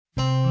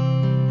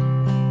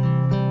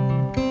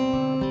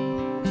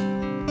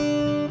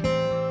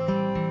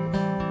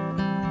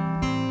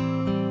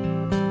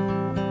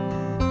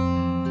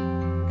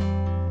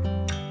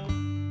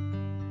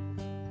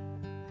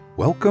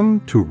Welcome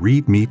to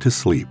Read Me to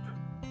Sleep.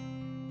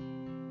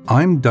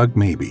 I'm Doug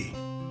Mabey,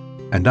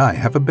 and I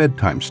have a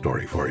bedtime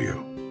story for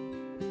you.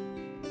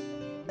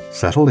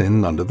 Settle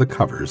in under the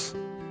covers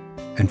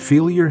and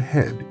feel your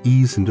head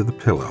ease into the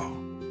pillow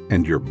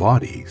and your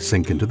body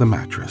sink into the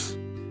mattress.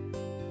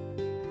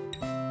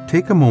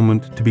 Take a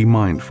moment to be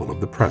mindful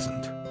of the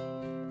present.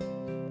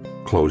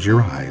 Close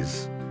your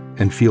eyes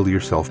and feel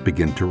yourself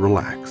begin to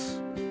relax.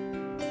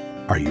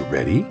 Are you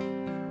ready?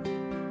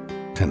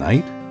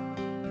 Tonight,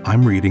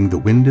 I'm reading The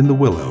Wind in the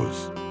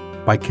Willows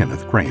by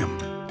Kenneth Grahame.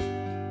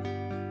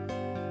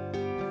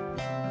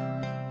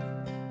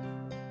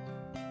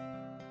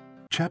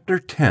 Chapter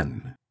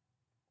 10.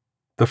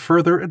 The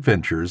Further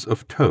Adventures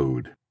of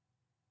Toad.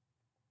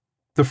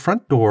 The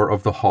front door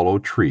of the hollow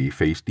tree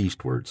faced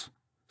eastwards,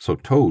 so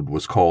Toad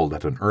was called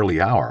at an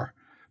early hour,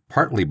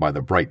 partly by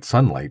the bright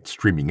sunlight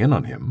streaming in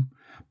on him,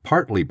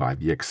 partly by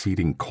the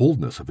exceeding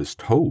coldness of his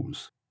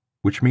toes,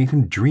 which made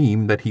him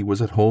dream that he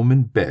was at home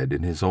in bed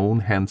in his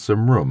own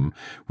handsome room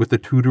with the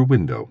Tudor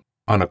window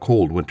on a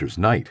cold winter's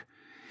night,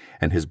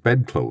 and his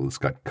bedclothes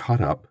got cut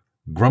up,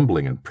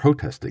 grumbling and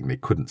protesting they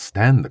couldn't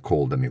stand the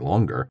cold any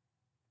longer,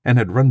 and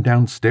had run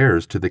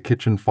downstairs to the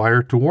kitchen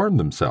fire to warm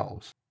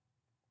themselves.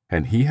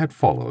 And he had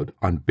followed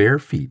on bare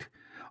feet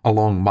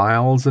along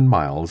miles and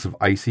miles of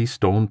icy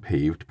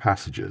stone-paved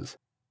passages,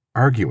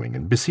 arguing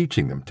and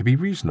beseeching them to be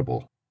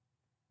reasonable.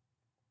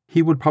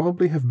 He would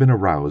probably have been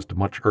aroused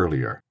much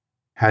earlier,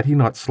 had he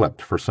not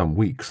slept for some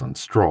weeks on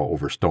straw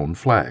over stone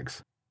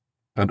flags,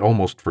 and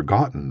almost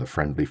forgotten the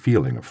friendly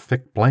feeling of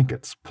thick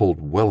blankets pulled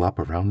well up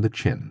around the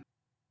chin.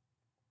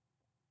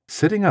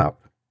 Sitting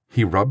up,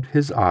 he rubbed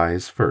his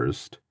eyes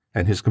first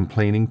and his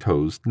complaining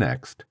toes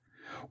next,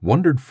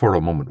 wondered for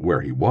a moment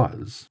where he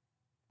was,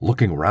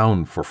 looking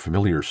round for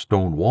familiar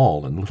stone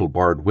wall and little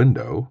barred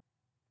window,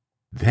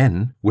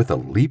 then, with a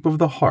leap of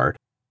the heart,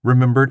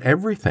 remembered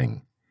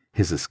everything,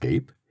 his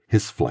escape,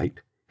 his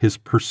flight, his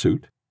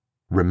pursuit,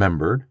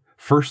 remembered,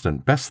 first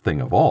and best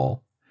thing of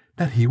all,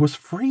 that he was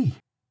free.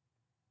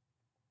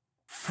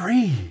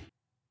 Free!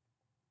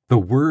 The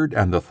word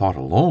and the thought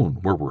alone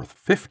were worth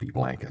 50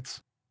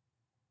 blankets.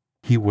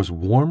 He was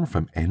warm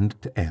from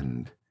end to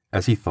end,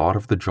 as he thought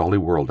of the jolly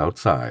world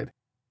outside,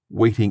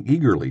 waiting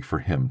eagerly for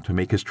him to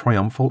make his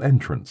triumphal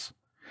entrance,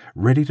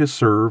 ready to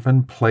serve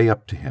and play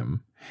up to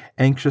him,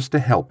 anxious to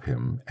help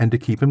him and to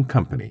keep him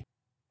company,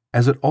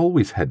 as it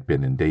always had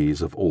been in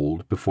days of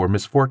old before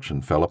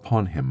misfortune fell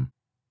upon him.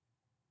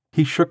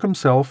 He shook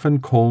himself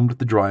and combed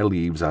the dry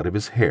leaves out of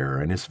his hair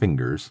and his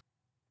fingers,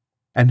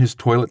 and his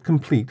toilet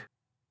complete,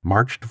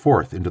 marched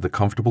forth into the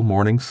comfortable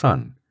morning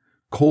sun,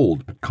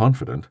 cold but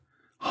confident,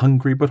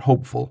 hungry but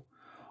hopeful,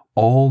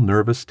 all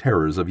nervous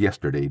terrors of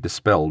yesterday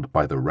dispelled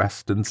by the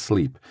rest and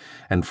sleep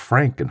and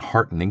frank and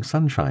heartening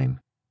sunshine.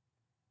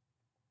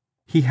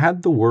 He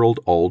had the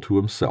world all to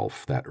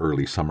himself that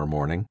early summer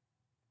morning.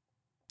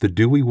 The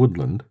dewy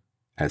woodland,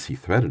 as he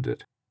threaded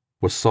it,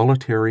 was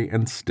solitary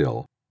and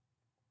still.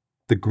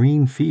 The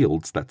green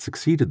fields that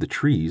succeeded the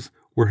trees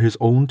were his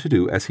own to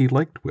do as he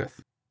liked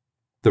with.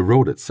 The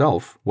road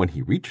itself, when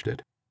he reached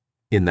it,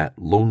 in that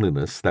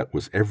loneliness that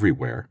was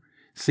everywhere,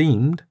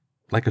 seemed,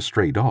 like a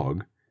stray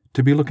dog,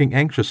 to be looking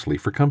anxiously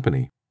for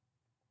company.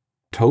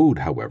 Toad,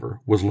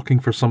 however, was looking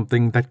for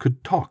something that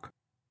could talk,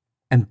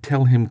 and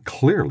tell him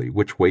clearly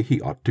which way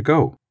he ought to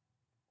go.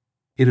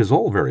 It is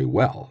all very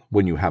well,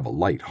 when you have a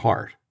light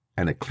heart,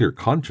 and a clear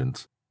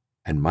conscience,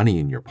 and money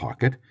in your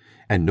pocket,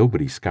 and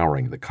nobody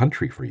scouring the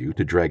country for you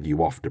to drag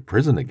you off to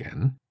prison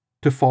again,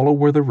 to follow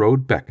where the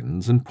road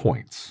beckons and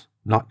points,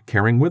 not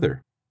caring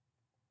whither.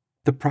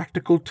 The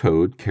practical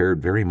Toad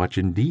cared very much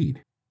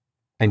indeed,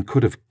 and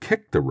could have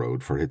kicked the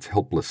road for its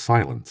helpless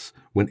silence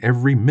when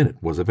every minute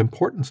was of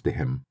importance to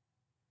him.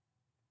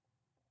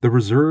 The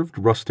reserved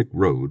rustic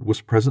road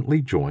was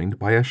presently joined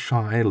by a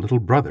shy little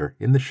brother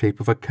in the shape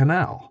of a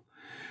canal,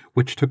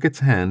 which took its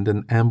hand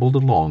and ambled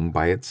along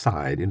by its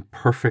side in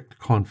perfect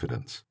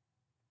confidence,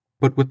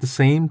 but with the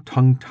same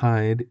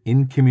tongue-tied,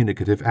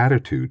 incommunicative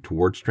attitude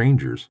toward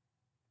strangers.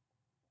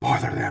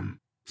 "Bother them,"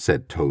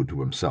 said Toad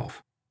to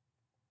himself.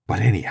 "But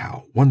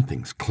anyhow, one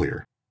thing's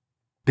clear.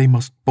 They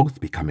must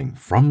both be coming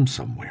from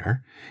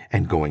somewhere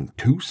and going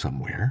to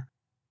somewhere.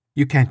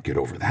 You can't get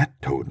over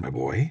that, Toad, my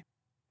boy."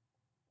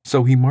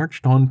 So he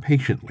marched on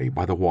patiently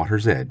by the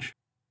water's edge.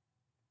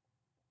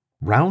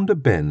 Round a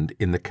bend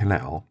in the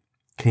canal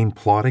came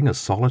plodding a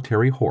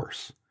solitary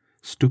horse,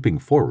 stooping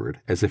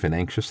forward as if in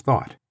anxious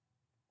thought.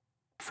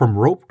 From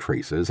rope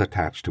traces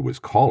attached to his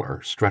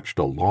collar stretched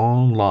a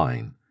long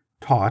line,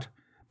 taut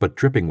but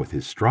dripping with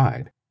his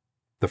stride,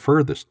 the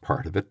furthest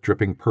part of it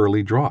dripping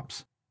pearly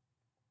drops.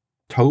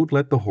 Toad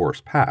let the horse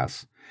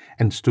pass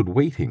and stood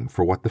waiting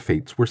for what the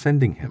fates were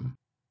sending him.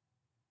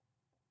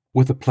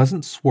 With a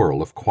pleasant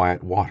swirl of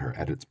quiet water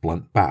at its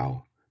blunt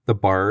bow, the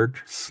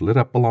barge slid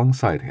up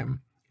alongside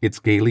him, its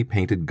gaily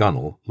painted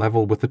gunwale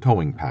level with the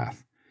towing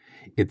path,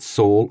 its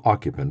sole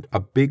occupant a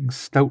big,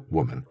 stout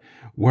woman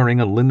wearing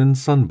a linen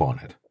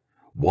sunbonnet,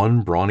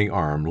 one brawny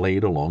arm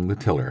laid along the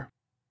tiller.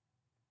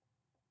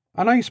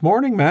 "A nice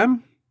morning,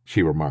 ma'am,"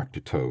 she remarked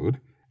to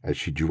Toad, as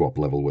she drew up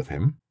level with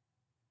him.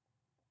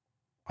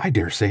 "I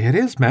dare say it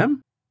is,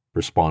 ma'am,"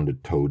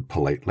 responded Toad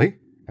politely,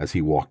 as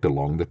he walked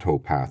along the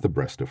tow-path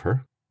abreast of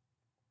her.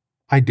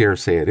 "I dare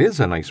say it is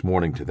a nice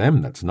morning to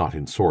them that's not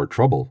in sore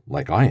trouble,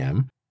 like I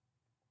am.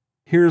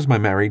 Here's my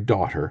married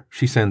daughter,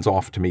 she sends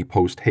off to me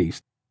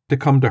post-haste to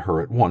come to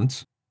her at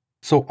once,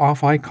 so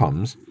off I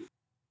comes,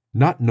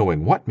 not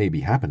knowing what may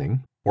be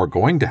happening, or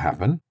going to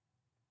happen,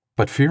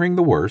 but fearing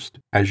the worst,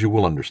 as you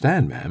will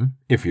understand, ma'am,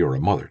 if you're a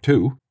mother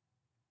too.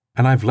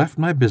 And I've left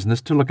my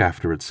business to look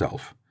after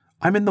itself.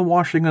 I'm in the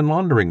washing and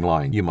laundering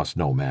line, you must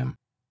know, ma'am.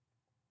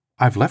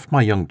 I've left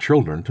my young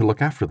children to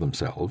look after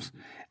themselves,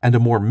 and a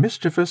more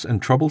mischievous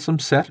and troublesome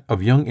set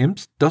of young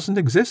imps doesn't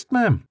exist,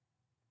 ma'am.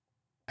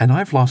 And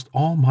I've lost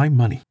all my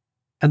money,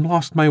 and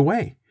lost my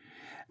way.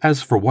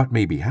 As for what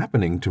may be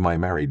happening to my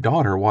married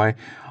daughter, why,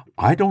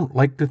 I don't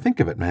like to think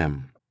of it,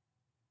 ma'am."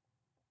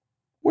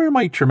 "Where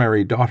might your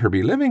married daughter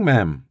be living,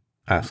 ma'am?"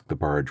 asked the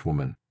barge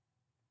woman.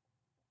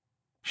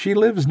 "She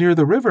lives near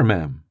the river,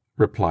 ma'am,"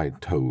 replied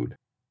Toad,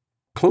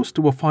 "close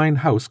to a fine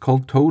house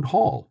called Toad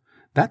Hall.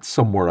 That's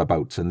somewhere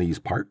abouts in these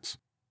parts.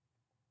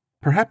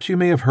 Perhaps you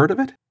may have heard of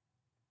it?"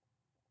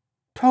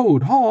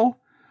 "Toad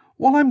Hall?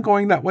 Well, I'm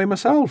going that way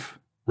myself,"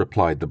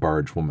 replied the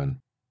barge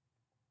woman.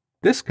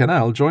 "This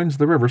canal joins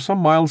the river some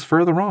miles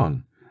further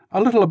on,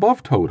 a little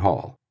above Toad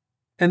Hall,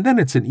 and then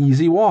it's an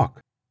easy walk.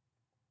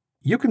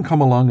 You can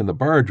come along in the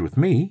barge with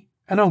me,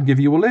 and I'll give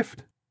you a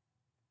lift."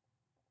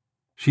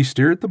 She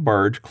steered the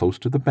barge close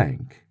to the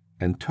bank,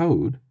 and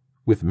Toad,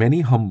 with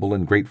many humble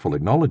and grateful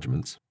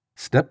acknowledgments,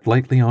 stepped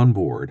lightly on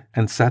board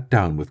and sat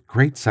down with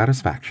great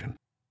satisfaction.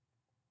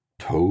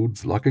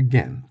 "Toad's luck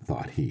again,"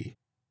 thought he.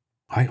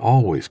 "I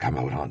always come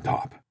out on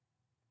top."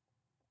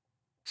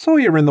 "So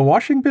you're in the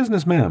washing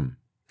business, ma'am,"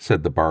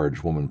 said the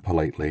barge woman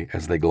politely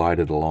as they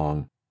glided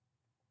along.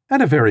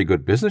 "And a very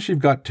good business you've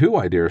got too,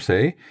 I dare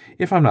say,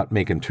 if I'm not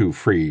making too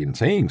free in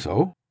saying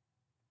so."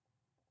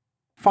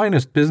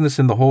 "Finest business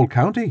in the whole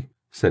county,"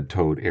 said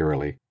Toad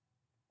airily.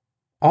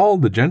 "All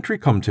the gentry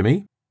come to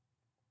me.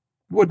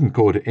 Wouldn't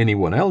go to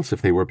anyone else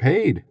if they were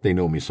paid, they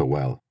know me so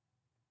well.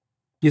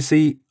 You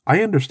see,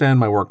 I understand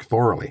my work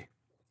thoroughly,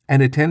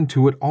 and attend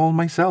to it all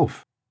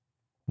myself.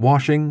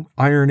 Washing,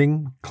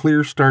 ironing,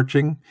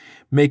 clear-starching,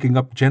 making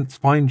up gents'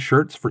 fine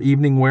shirts for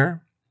evening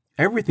wear,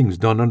 everything's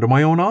done under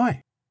my own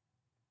eye."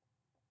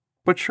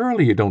 "But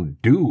surely you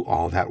don't do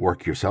all that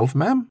work yourself,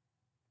 ma'am?"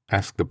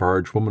 asked the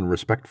barge woman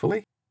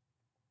respectfully.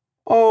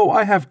 "Oh,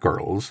 I have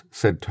girls,"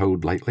 said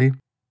Toad lightly.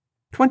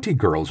 20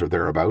 girls or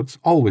thereabouts,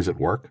 always at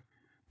work.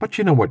 But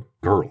you know what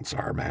girls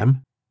are,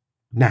 ma'am.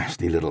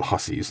 Nasty little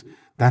hussies,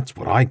 that's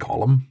what I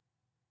call 'em."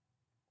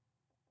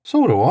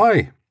 "So do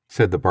I,"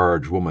 said the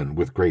barge woman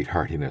with great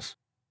heartiness.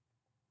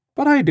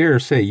 "But I dare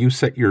say you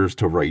set yours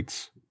to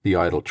rights, the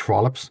idle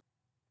trollops.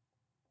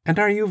 And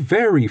are you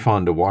very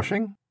fond of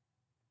washing?"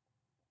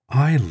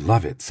 "I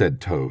love it,"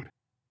 said Toad.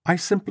 "I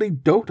simply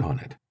dote on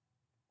it.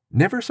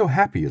 Never so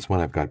happy as when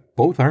I've got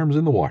both arms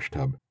in the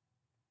washtub.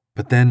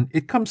 But then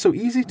it comes so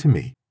easy to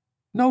me.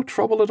 No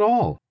trouble at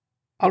all.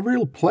 A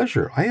real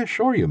pleasure, I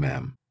assure you,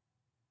 ma'am."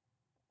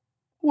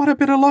 "What a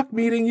bit of luck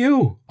meeting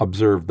you,"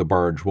 observed the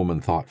barge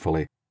woman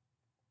thoughtfully.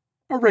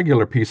 "A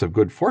regular piece of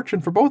good fortune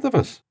for both of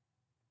us."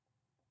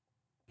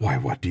 "Why,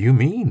 what do you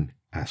mean?"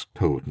 asked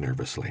Toad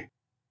nervously.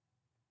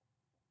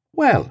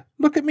 "Well,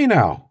 look at me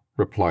now,"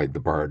 replied the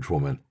barge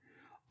woman.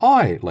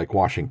 "I like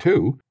washing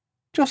too,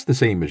 just the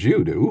same as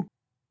you do,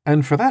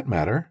 and for that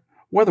matter,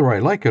 whether I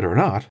like it or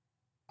not,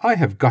 I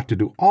have got to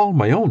do all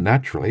my own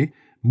naturally,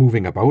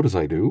 moving about as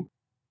I do.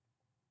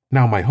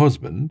 Now my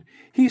husband,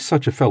 he's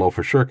such a fellow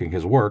for shirking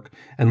his work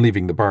and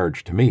leaving the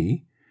barge to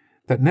me,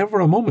 that never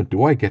a moment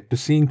do I get to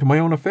seeing to my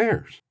own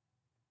affairs.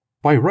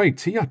 By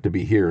rights he ought to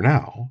be here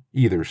now,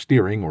 either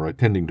steering or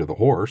attending to the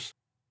horse,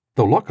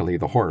 though luckily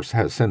the horse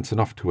has sense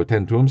enough to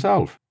attend to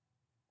himself.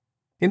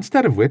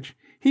 Instead of which,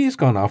 he's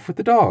gone off with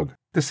the dog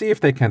to see if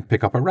they can't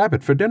pick up a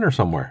rabbit for dinner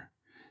somewhere.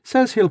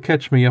 Says he'll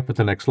catch me up at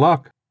the next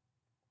lock.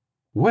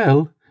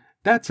 Well,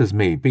 that's as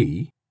may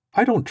be.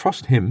 I don't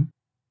trust him.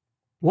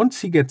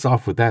 Once he gets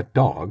off with that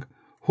dog,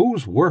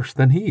 who's worse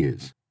than he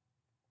is?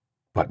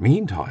 But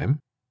meantime,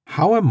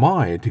 how am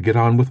I to get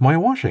on with my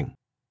washing?"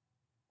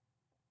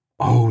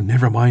 "Oh,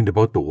 never mind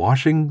about the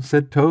washing,"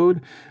 said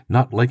Toad,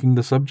 not liking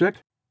the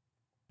subject.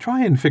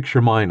 "Try and fix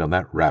your mind on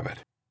that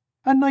rabbit.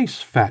 A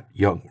nice fat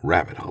young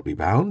rabbit, I'll be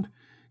bound.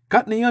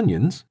 Got any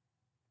onions?"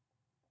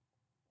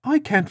 "I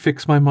can't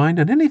fix my mind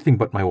on anything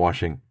but my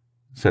washing,"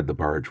 said the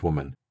barge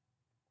woman.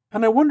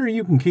 "And I wonder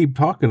you can keep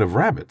talking of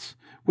rabbits,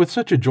 with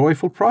such a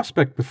joyful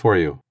prospect before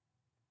you.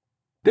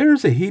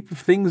 There's a heap of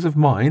things of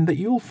mine that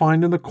you'll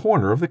find in the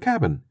corner of the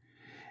cabin,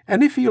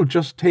 and if you'll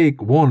just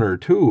take 1 or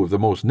 2 of the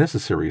most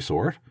necessary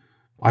sort,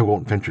 I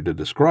won't venture to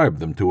describe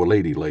them to a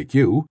lady like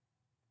you,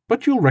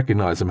 but you'll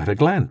recognize them at a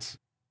glance,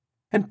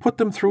 and put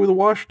them through the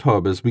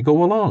wash-tub as we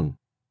go along,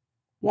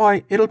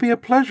 why, it'll be a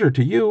pleasure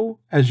to you,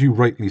 as you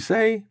rightly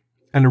say,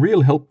 and a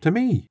real help to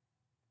me.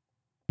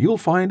 You'll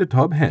find a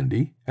tub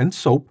handy, and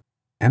soap,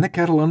 and a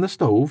kettle on the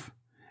stove,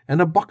 and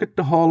a bucket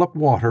to haul up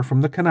water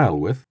from the canal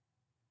with,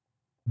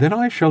 Then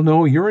I shall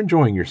know you're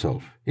enjoying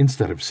yourself,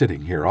 instead of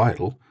sitting here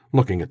idle,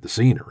 looking at the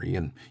scenery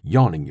and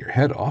yawning your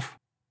head off."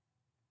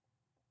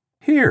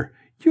 "Here,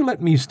 you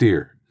let me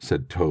steer,"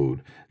 said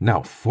Toad,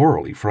 now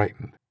thoroughly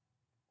frightened.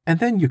 "And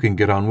then you can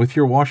get on with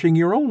your washing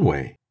your own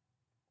way.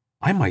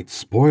 I might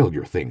spoil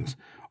your things,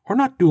 or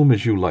not do 'em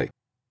as you like.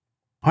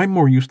 I'm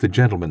more used to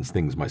gentlemen's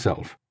things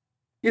myself.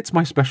 It's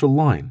my special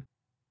line."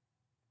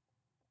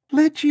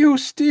 "Let you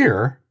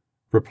steer?"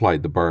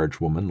 replied the barge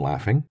woman,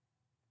 laughing.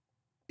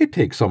 "It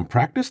takes some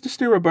practice to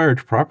steer a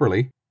barge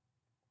properly.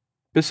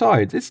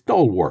 Besides, it's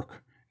dull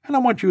work, and I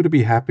want you to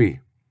be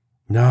happy.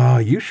 No,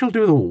 you shall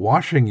do the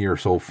washing you're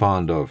so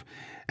fond of,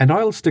 and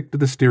I'll stick to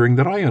the steering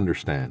that I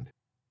understand.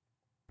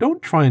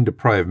 Don't try and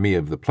deprive me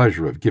of the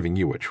pleasure of giving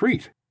you a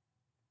treat."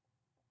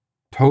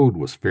 Toad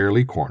was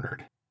fairly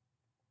cornered.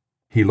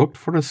 He looked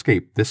for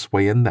escape this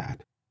way and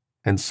that,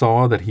 and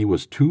saw that he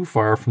was too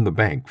far from the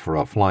bank for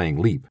a flying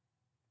leap,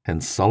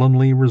 and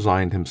sullenly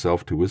resigned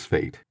himself to his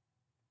fate.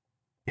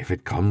 "If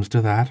it comes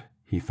to that,"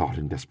 he thought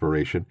in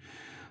desperation,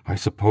 "I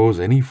suppose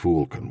any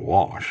fool can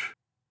wash."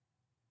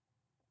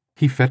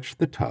 He fetched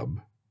the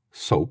tub,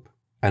 soap,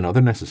 and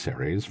other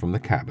necessaries from the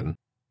cabin,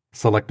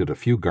 selected a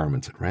few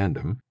garments at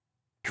random,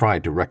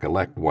 tried to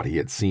recollect what he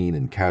had seen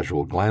in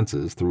casual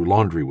glances through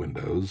laundry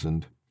windows,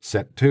 and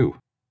set to.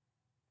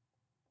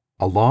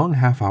 A long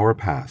half-hour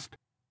passed,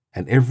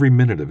 and every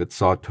minute of it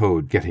saw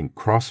Toad getting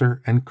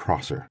crosser and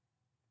crosser.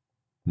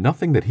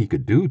 Nothing that he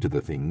could do to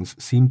the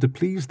things seemed to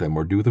please them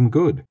or do them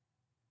good.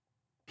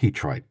 He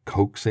tried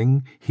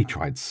coaxing, he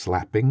tried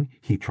slapping,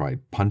 he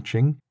tried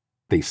punching.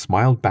 They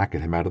smiled back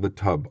at him out of the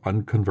tub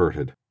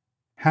unconverted,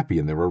 happy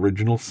in their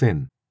original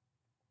sin.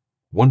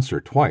 Once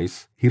or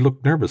twice he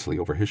looked nervously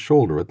over his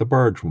shoulder at the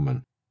barge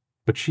woman,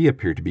 but she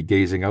appeared to be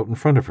gazing out in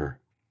front of her,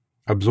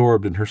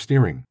 absorbed in her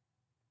steering.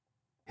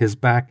 His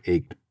back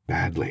ached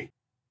badly,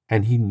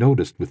 and he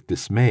noticed with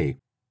dismay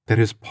that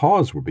his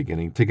paws were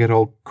beginning to get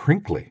all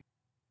crinkly.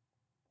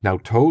 Now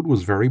Toad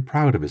was very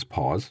proud of his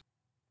paws.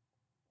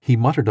 He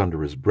muttered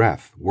under his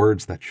breath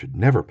words that should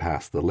never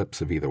pass the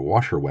lips of either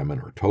washerwomen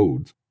or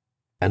toads,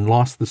 and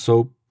lost the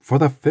soap for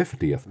the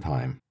 50th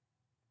time.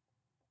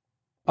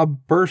 A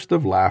burst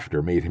of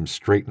laughter made him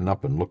straighten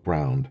up and look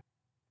round.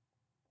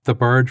 The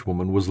barge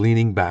woman was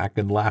leaning back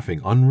and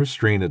laughing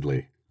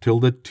unrestrainedly, till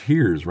the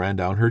tears ran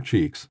down her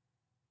cheeks.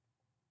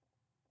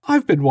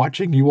 "I've been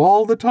watching you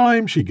all the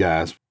time," she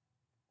gasped.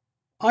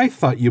 "I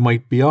thought you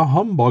might be a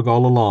humbug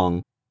all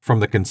along, from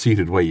the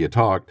conceited way you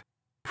talked.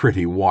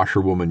 Pretty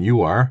washerwoman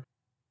you are.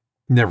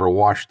 Never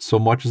washed so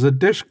much as a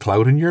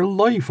dishclout in your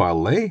life,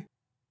 I'll lay."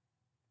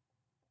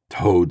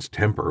 Toad's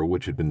temper,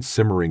 which had been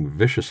simmering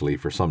viciously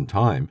for some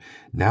time,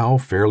 now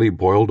fairly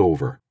boiled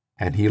over,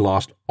 and he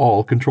lost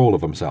all control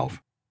of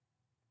himself.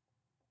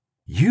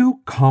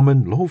 "You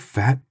common,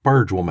 low-fat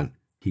barge woman,"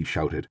 he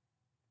shouted.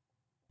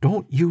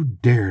 "Don't you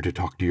dare to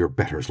talk to your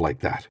betters like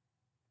that.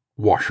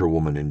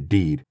 Washerwoman,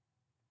 indeed.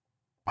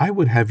 I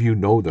would have you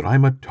know that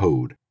I'm a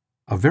toad,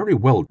 a very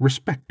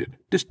well-respected,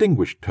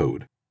 distinguished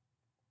toad.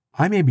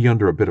 I may be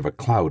under a bit of a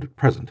cloud at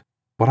present,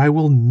 but I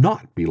will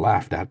not be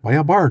laughed at by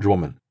a barge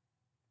woman."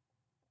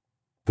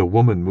 The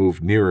woman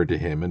moved nearer to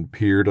him and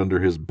peered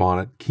under his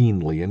bonnet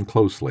keenly and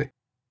closely.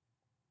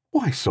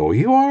 "Why, so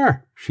you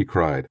are," she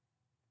cried.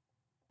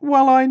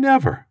 "Well, I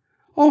never!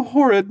 A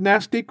horrid,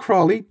 nasty,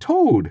 crawly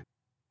toad!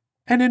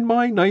 And in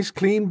my nice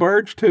clean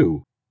barge,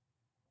 too!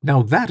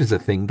 Now that is a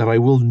thing that I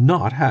will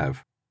not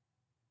have."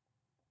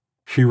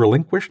 She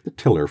relinquished the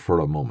tiller for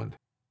a moment.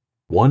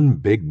 One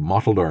big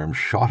mottled arm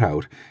shot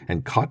out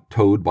and caught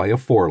Toad by a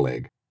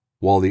foreleg,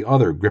 while the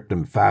other gripped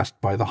him fast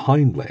by the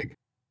hind leg.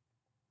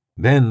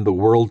 Then the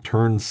world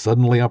turned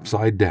suddenly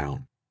upside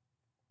down.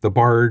 The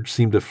barge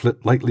seemed to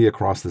flit lightly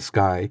across the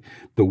sky,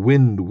 the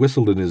wind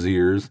whistled in his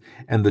ears,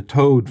 and the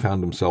Toad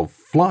found himself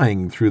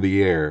flying through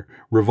the air,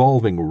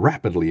 revolving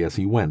rapidly as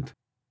he went.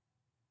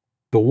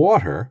 The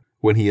water,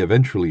 when he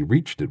eventually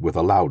reached it with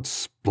a loud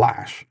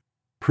splash,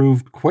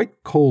 proved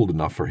quite cold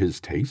enough for his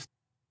taste,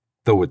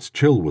 though its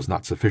chill was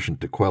not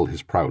sufficient to quell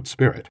his proud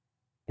spirit,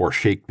 or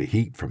shake the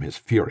heat from his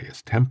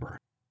furious temper.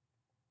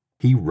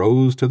 He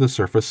rose to the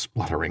surface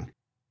spluttering,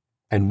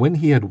 and when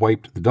he had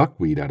wiped the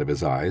duckweed out of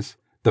his eyes,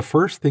 the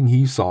first thing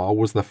he saw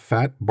was the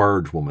fat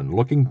barge woman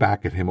looking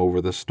back at him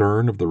over the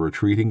stern of the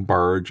retreating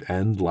barge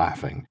and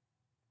laughing.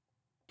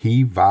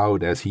 He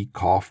vowed as he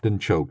coughed and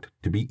choked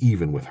to be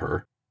even with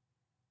her.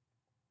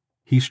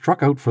 He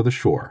struck out for the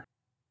shore,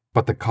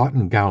 but the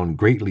cotton gown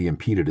greatly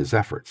impeded his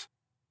efforts,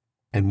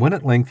 and when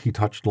at length he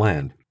touched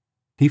land,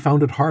 he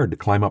found it hard to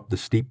climb up the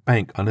steep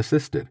bank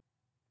unassisted.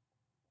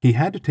 He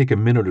had to take a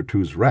minute or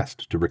two's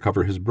rest to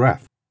recover his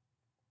breath.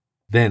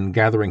 Then,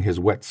 gathering his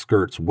wet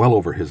skirts well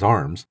over his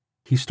arms,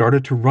 he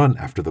started to run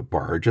after the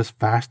barge as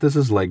fast as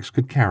his legs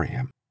could carry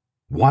him,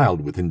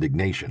 wild with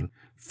indignation,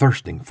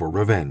 thirsting for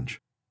revenge.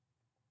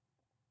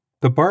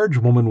 The barge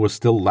woman was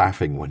still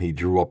laughing when he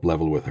drew up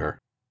level with her.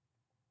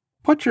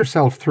 "Put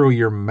yourself through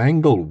your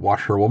mangle,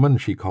 washerwoman,"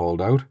 she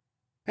called out,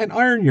 "and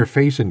iron your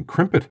face and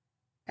crimp it,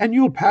 and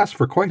you'll pass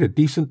for quite a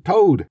decent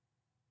toad."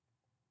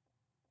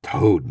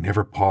 Toad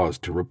never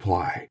paused to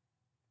reply.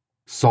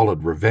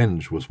 Solid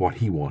revenge was what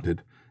he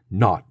wanted,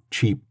 not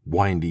cheap,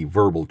 windy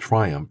verbal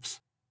triumphs,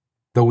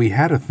 though he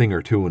had a thing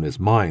or two in his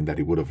mind that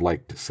he would have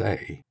liked to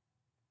say.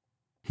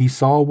 He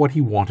saw what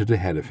he wanted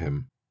ahead of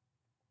him.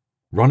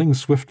 Running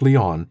swiftly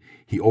on,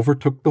 he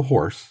overtook the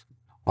horse,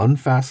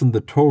 unfastened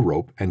the tow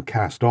rope and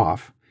cast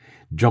off,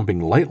 jumping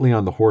lightly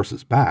on the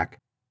horse's back,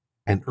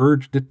 and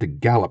urged it to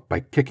gallop by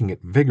kicking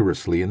it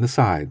vigorously in the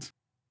sides.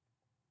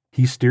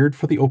 He steered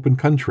for the open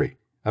country,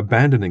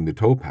 abandoning the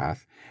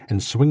towpath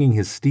and swinging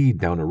his steed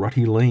down a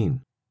rutty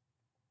lane.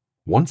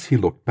 Once he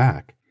looked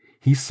back,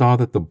 he saw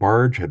that the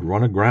barge had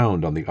run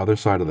aground on the other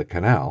side of the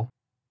canal,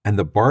 and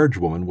the barge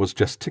woman was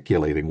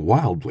gesticulating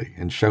wildly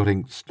and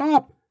shouting,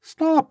 "Stop!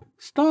 Stop!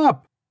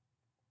 Stop!"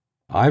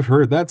 "I've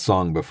heard that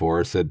song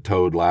before," said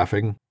Toad,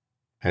 laughing,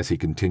 as he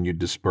continued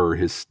to spur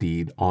his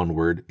steed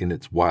onward in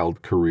its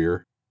wild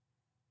career.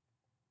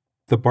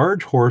 The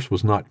barge horse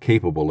was not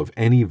capable of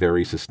any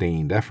very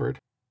sustained effort,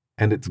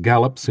 and its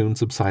gallop soon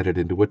subsided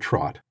into a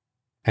trot,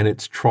 and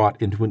its trot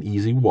into an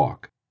easy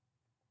walk.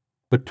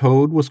 But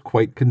Toad was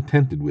quite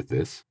contented with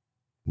this,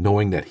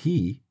 knowing that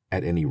he,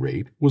 at any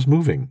rate, was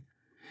moving,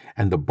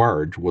 and the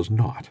barge was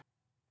not.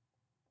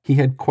 He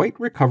had quite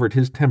recovered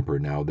his temper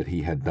now that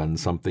he had done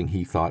something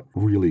he thought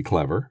really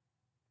clever,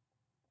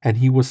 and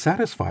he was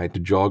satisfied to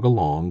jog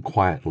along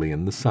quietly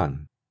in the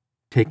sun,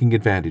 taking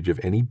advantage of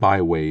any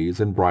byways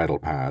and bridle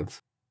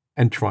paths,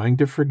 and trying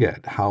to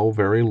forget how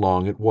very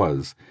long it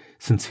was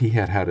since he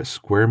had had a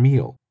square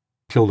meal,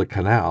 till the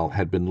canal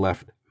had been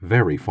left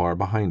very far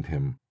behind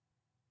him.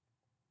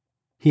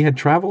 He had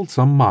traveled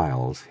some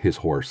miles, his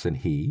horse and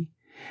he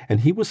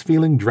was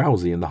feeling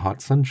drowsy in the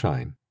hot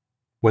sunshine,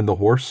 when the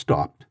horse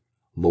stopped,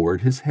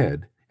 lowered his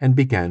head, and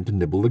began to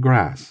nibble the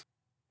grass.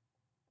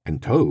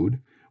 And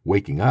Toad,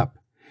 waking up,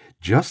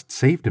 just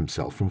saved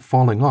himself from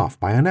falling off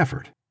by an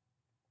effort.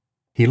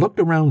 He looked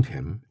around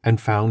him and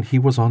found he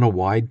was on a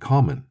wide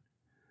common,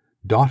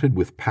 dotted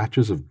with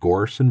patches of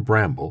gorse and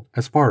bramble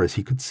as far as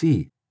he could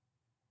see.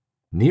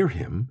 Near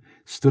him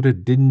stood a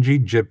dingy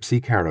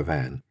gypsy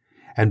caravan,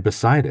 and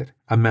beside it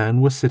a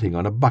man was sitting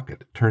on a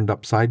bucket turned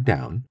upside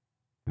down,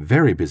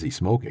 very busy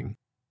smoking,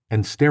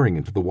 and staring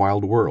into the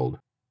wild world.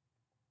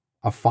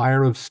 A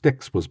fire of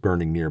sticks was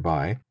burning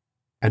nearby,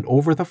 and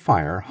over the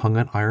fire hung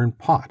an iron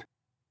pot,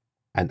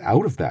 and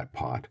out of that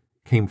pot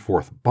came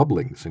forth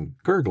bubblings and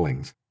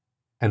gurglings,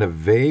 and a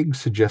vague,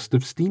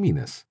 suggestive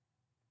steaminess.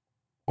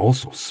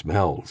 Also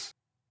smells,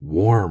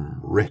 warm,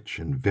 rich,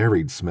 and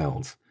varied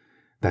smells,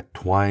 that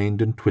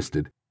twined and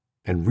twisted,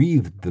 and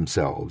wreathed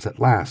themselves at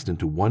last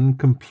into one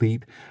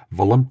complete,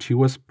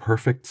 voluptuous,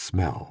 perfect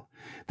smell,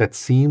 that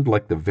seemed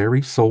like the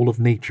very soul of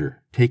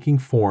nature taking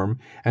form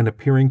and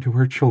appearing to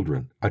her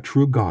children, a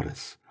true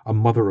goddess, a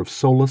mother of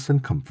solace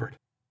and comfort.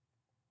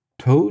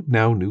 Toad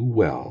now knew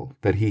well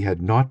that he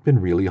had not been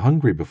really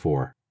hungry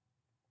before.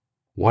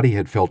 What he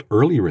had felt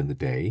earlier in the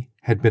day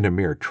had been a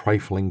mere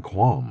trifling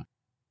qualm.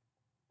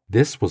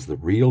 This was the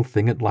real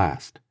thing at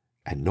last,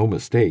 and no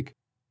mistake,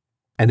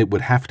 and it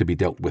would have to be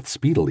dealt with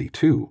speedily,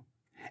 too,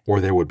 or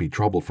there would be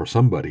trouble for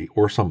somebody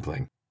or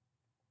something.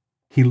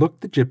 He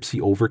looked the gypsy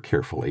over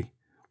carefully,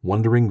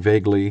 wondering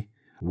vaguely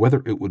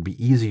whether it would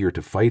be easier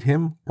to fight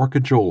him or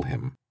cajole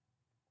him.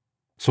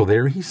 So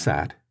there he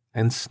sat,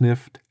 and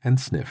sniffed,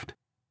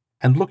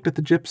 and looked at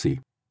the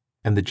gypsy,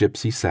 and the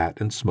gypsy sat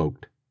and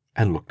smoked,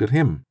 and looked at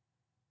him.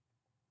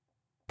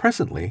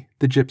 Presently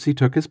the gypsy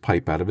took his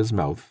pipe out of his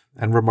mouth,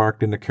 and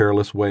remarked in a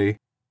careless way,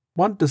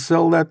 "Want to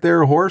sell that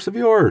there horse of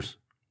yours?"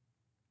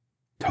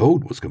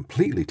 Toad was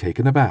completely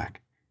taken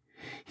aback.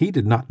 He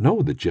did not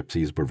know that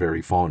gypsies were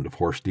very fond of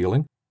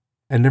horse-dealing,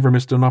 and never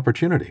missed an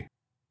opportunity.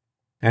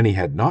 And he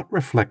had not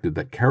reflected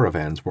that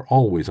caravans were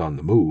always on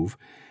the move,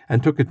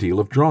 and took a deal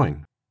of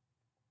drawing.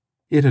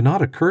 It had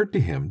not occurred to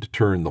him to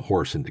turn the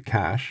horse into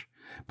cash,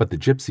 but the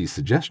gypsy's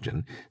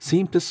suggestion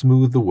seemed to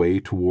smooth the way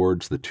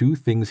towards the two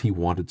things he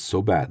wanted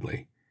so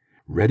badly,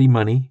 ready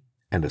money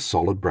and a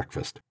solid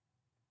breakfast.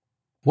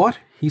 "What?"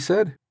 he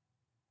said.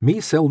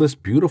 "Me sell this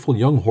beautiful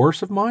young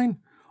horse of mine?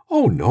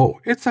 Oh, no,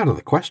 it's out of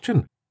the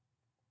question.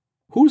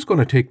 Who's going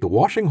to take the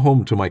washing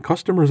home to my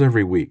customers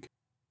every week?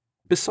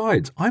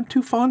 Besides, I'm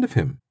too fond of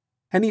him,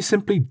 and he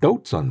simply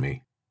dotes on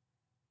me."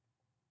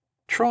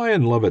 "Try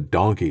and love a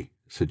donkey,"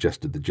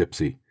 suggested the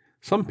gypsy.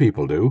 "Some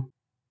people do."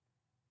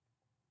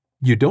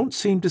 "You don't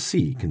seem to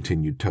see,"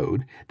 continued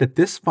Toad, "that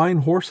this fine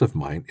horse of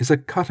mine is a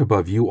cut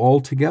above you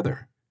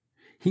altogether.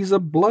 He's a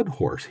blood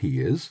horse,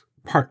 he is,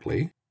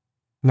 partly.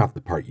 Not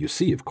the part you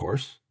see, of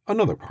course,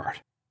 another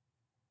part.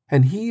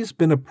 And he's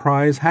been a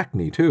prize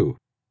hackney, too.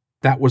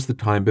 That was the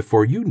time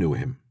before you knew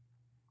him.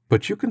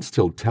 But you can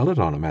still tell it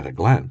on him at a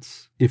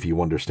glance, if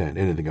you understand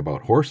anything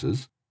about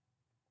horses.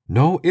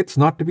 No, it's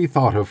not to be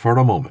thought of for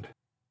a moment.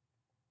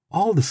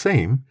 All the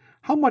same,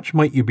 how much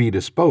might you be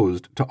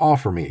disposed to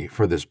offer me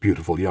for this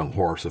beautiful young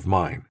horse of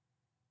mine?"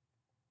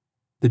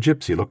 The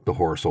gypsy looked the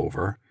horse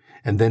over,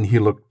 and then he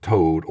looked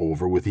Toad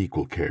over with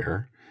equal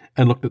care,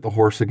 and looked at the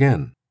horse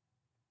again.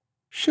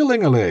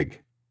 "Shilling a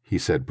leg," he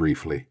said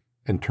briefly,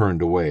 and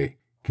turned away,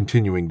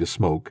 continuing to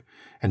smoke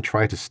and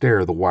try to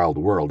stare the wild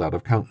world out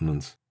of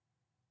countenance.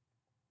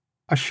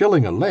 "A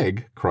shilling a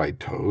leg," cried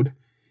Toad.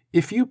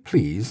 "If you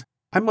please,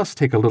 I must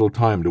take a little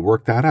time to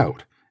work that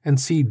out and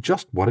see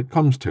just what it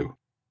comes to."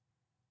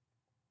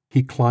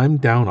 He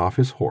climbed down off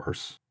his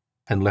horse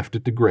and left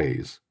it to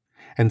graze,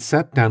 and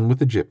sat down with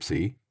the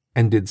gypsy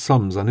and did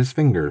sums on his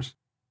fingers.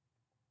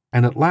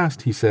 And at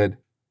last he said,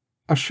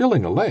 "A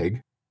shilling a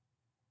leg?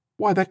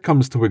 Why, that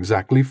comes to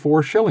exactly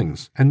 4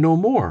 shillings, and no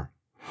more.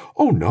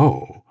 Oh,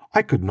 no,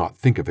 I could not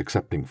think of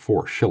accepting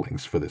 4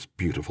 shillings for this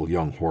beautiful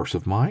young horse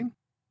of mine."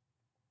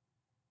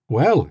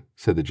 "Well,"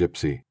 said the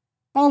gypsy,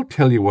 "I'll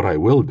tell you what I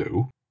will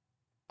do.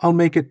 I'll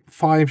make it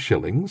 5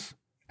 shillings,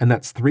 and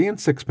that's 3 and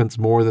 6pence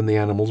more than the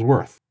animal's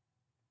worth.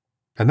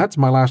 And that's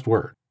my last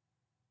word."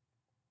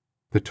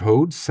 The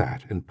Toad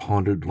sat and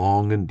pondered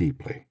long and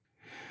deeply,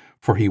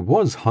 for he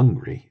was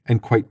hungry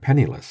and quite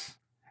penniless,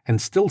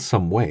 and still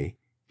some way,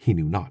 he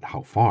knew not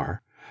how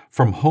far,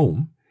 from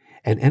home,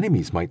 and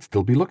enemies might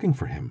still be looking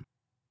for him.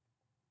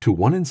 To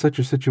one in such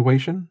a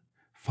situation,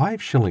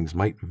 5 shillings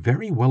might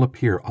very well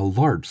appear a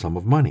large sum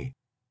of money.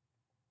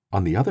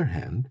 On the other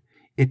hand,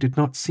 it did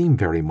not seem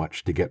very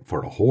much to get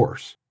for a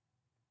horse.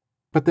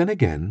 But then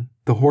again,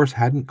 the horse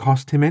hadn't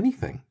cost him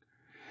anything,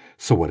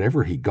 so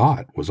whatever he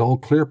got was all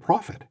clear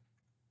profit.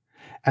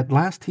 At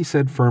last he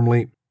said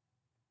firmly,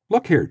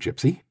 "Look here,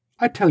 gypsy,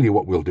 I tell you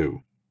what we'll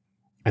do,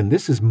 and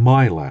this is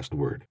my last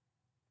word.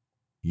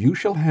 You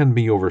shall hand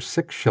me over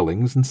 6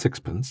 shillings and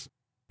 6pence,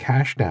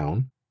 cash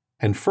down,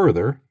 and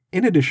further,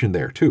 in addition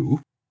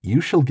thereto,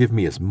 you shall give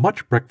me as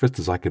much breakfast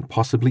as I can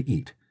possibly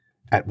eat,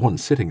 at one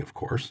sitting, of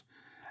course,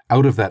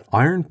 out of that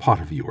iron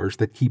pot of yours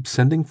that keeps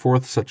sending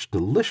forth such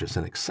delicious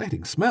and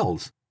exciting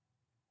smells.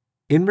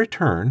 In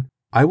return,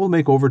 I will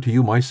make over to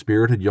you my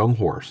spirited young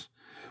horse,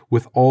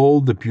 with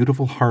all the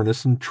beautiful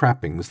harness and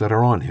trappings that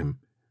are on him,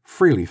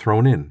 freely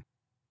thrown in.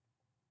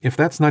 If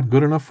that's not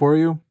good enough for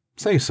you,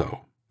 say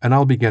so, and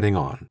I'll be getting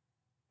on.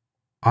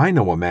 I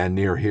know a man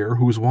near here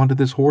who's wanted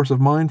this horse of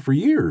mine for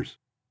years."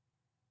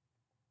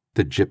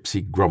 The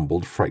gypsy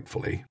grumbled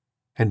frightfully,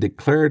 and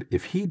declared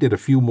if he did a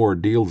few more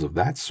deals of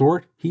that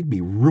sort, he'd be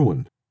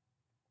ruined.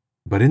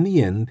 But in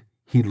the end,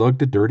 he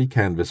lugged a dirty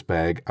canvas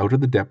bag out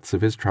of the depths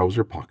of his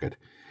trouser pocket,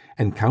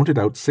 and counted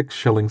out 6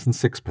 shillings and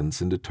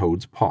 6pence into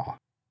Toad's paw.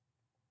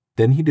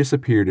 Then he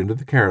disappeared into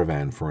the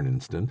caravan for an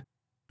instant,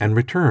 and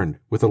returned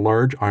with a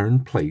large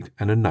iron plate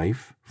and a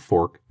knife,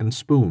 fork, and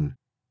spoon.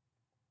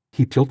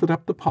 He tilted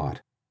up the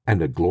pot,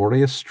 and a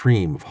glorious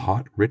stream of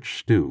hot, rich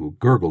stew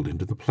gurgled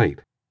into the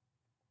plate.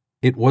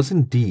 It was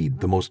indeed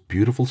the most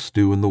beautiful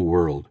stew in the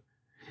world,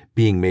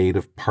 being made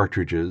of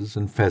partridges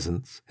and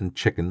pheasants and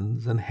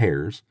chickens and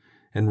hares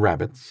and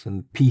rabbits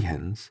and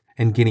peahens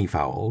and guinea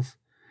fowls,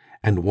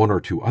 and 1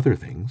 or 2 other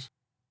things.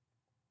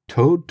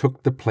 Toad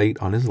took the plate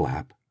on his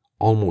lap,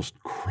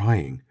 almost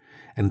crying,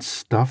 and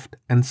stuffed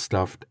and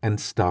stuffed and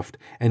stuffed,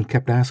 and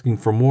kept asking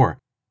for more,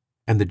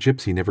 and the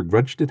gypsy never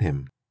grudged it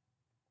him.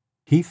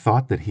 He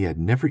thought that he had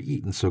never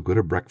eaten so good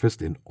a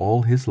breakfast in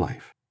all his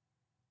life.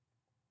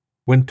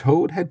 When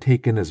Toad had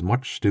taken as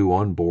much stew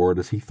on board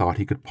as he thought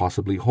he could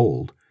possibly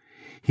hold,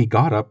 he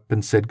got up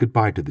and said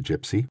good-bye to the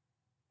gypsy,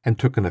 and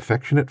took an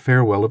affectionate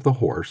farewell of the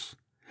horse,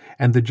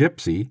 and the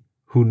gypsy,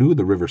 who knew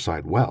the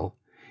riverside well,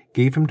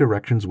 gave him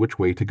directions which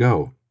way to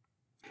go,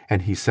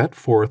 and he set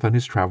forth on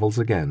his travels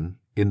again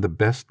in the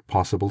best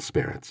possible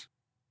spirits.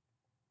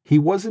 He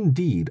was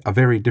indeed a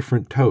very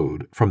different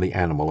Toad from the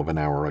animal of an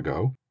hour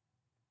ago.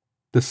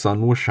 The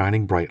sun was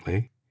shining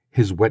brightly,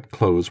 his wet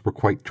clothes were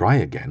quite dry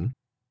again,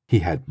 he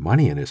had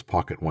money in his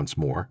pocket once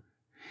more,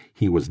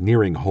 he was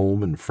nearing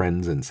home and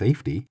friends and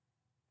safety,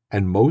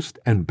 and most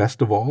and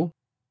best of all,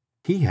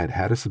 he had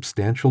had a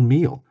substantial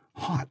meal,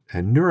 hot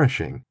and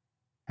nourishing,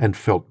 and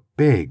felt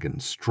big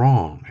and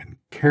strong and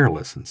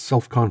careless and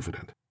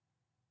self-confident.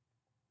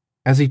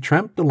 As he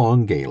tramped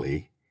along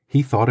gaily,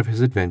 he thought of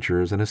his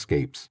adventures and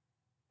escapes,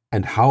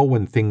 and how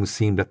when things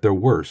seemed at their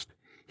worst,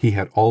 he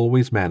had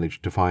always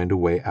managed to find a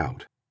way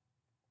out.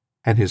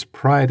 And his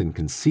pride and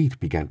conceit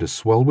began to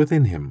swell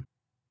within him.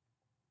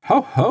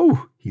 "Ho,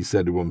 ho!" he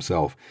said to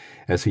himself,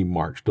 as he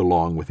marched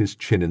along with his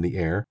chin in the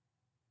air.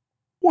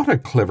 "What a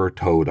clever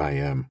Toad I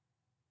am!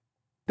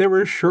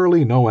 There is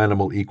surely no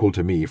animal equal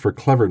to me for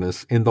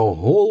cleverness in the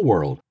whole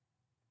world.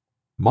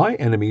 My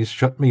enemies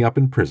shut me up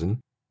in prison,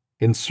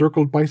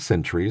 encircled by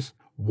sentries,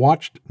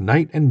 watched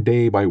night and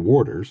day by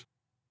warders.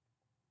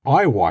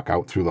 I walk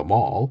out through them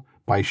all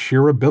by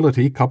sheer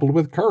ability coupled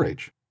with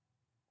courage.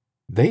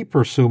 They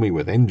pursue me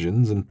with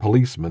engines and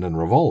policemen and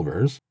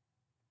revolvers.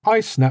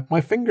 I snap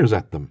my fingers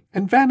at them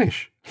and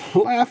vanish,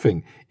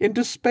 laughing,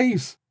 into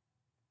space.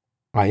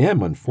 I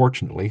am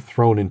unfortunately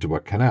thrown into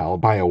a canal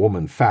by a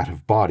woman fat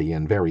of body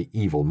and very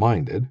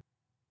evil-minded.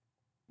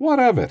 What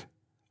of it?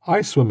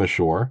 I swim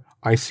ashore,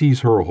 I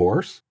seize her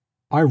horse,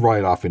 I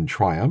ride off in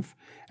triumph,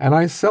 and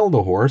I sell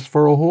the horse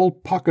for a whole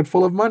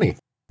pocketful of money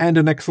and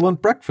an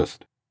excellent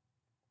breakfast.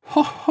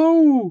 Ho,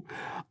 ho!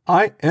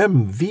 I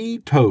am the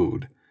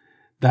Toad,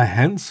 the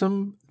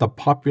handsome, the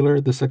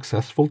popular, the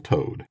successful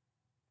Toad.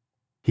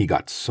 He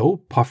got so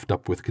puffed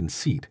up with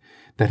conceit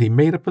that he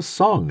made up a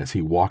song as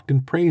he walked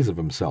in praise of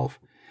himself,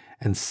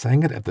 and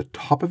sang it at the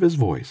top of his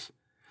voice,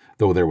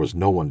 though there was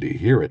no one to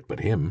hear it but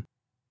him.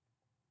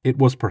 It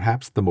was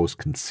perhaps the most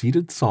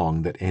conceited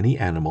song that any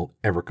animal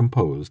ever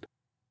composed.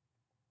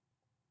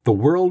 The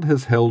world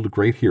has held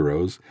great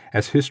heroes,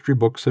 as history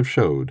books have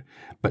showed,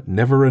 but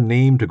never a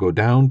name to go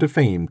down to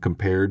fame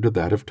compared to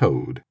that of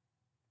Toad.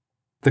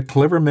 The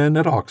clever men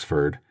at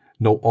Oxford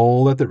know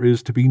all that there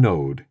is to be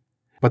knowed,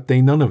 but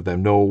they none of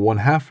them know one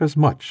half as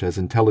much as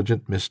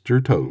intelligent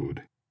Mr.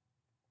 Toad.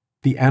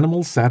 The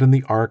animals sat in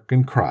the ark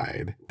and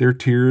cried, their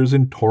tears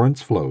in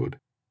torrents flowed.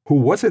 Who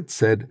was it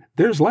said,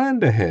 "There's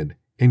land ahead,"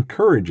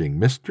 encouraging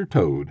Mr.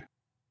 Toad?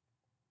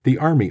 The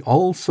army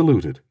all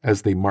saluted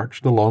as they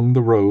marched along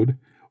the road.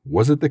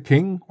 Was it the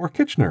king or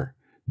Kitchener?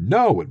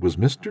 No, it was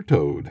Mr.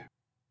 Toad.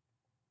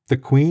 The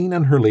queen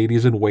and her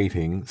ladies in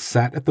waiting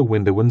sat at the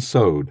window and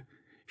sewed.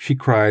 She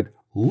cried,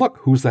 "Look,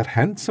 who's that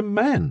handsome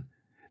man?"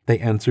 They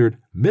answered,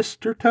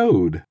 "Mr.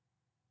 Toad."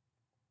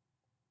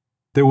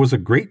 There was a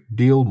great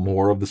deal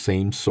more of the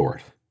same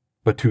sort,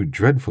 but too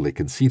dreadfully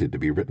conceited to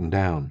be written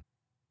down.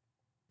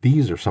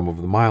 These are some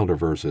of the milder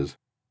verses.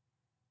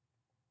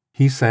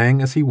 He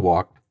sang as he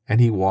walked, and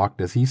he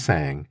walked as he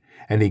sang,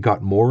 and he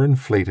got more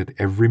inflated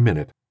every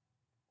minute.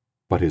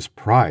 But his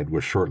pride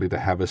was shortly to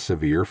have a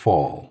severe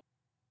fall.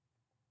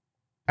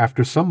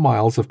 After some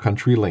miles of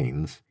country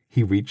lanes,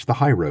 he reached the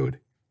high road,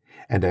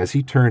 and as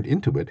he turned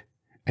into it,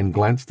 and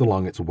glanced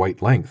along its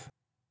white length,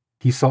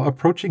 he saw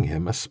approaching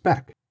him a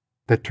speck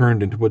that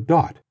turned into a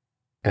dot,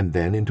 and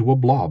then into a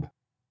blob,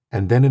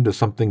 and then into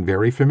something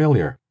very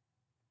familiar.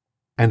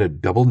 And a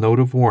double note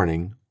of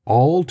warning,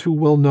 all too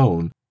well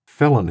known,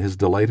 fell on his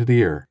delighted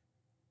ear.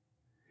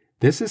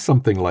 "This is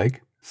something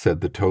like,"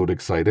 said the Toad,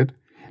 excited.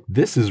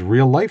 "This is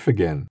real life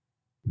again.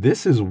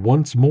 This is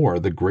once more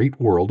the great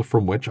world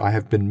from which I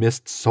have been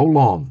missed so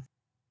long.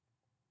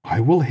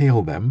 I will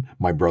hail them,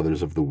 my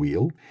brothers of the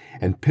wheel,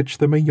 and pitch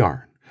them a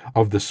yarn,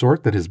 of the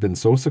sort that has been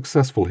so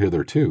successful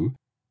hitherto,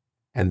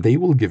 and they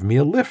will give me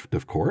a lift,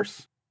 of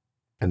course.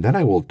 And then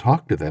I will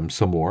talk to them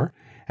some more,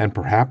 and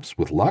perhaps,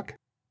 with luck,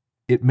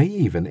 it may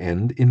even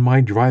end in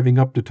my driving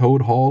up to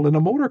Toad Hall in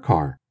a motor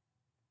car.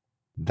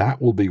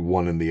 That will be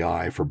one in the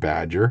eye for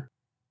Badger."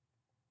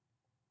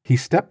 He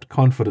stepped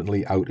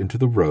confidently out into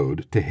the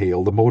road to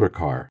hail the motor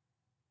car,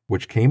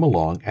 which came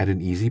along at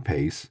an easy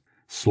pace,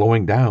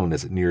 slowing down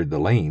as it neared the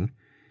lane.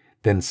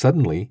 Then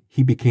suddenly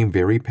he became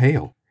very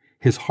pale.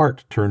 His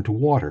heart turned to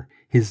water,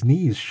 his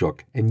knees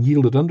shook and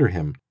yielded under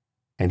him,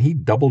 and he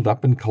doubled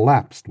up and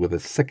collapsed with a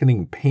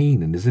sickening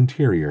pain in his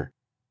interior.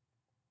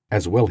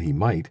 As well he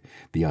might,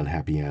 the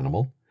unhappy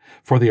animal,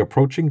 for the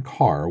approaching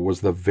car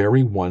was the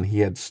very one he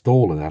had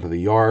stolen out of the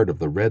yard of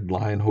the Red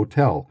Lion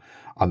Hotel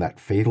on that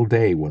fatal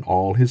day when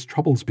all his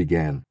troubles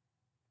began.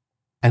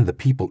 And the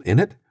people in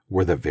it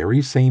were the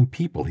very same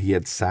people he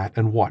had sat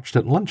and watched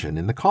at luncheon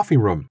in the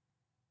coffee-room.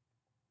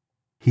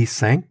 He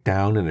sank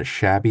down in a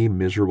shabby,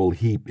 miserable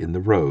heap in the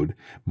road,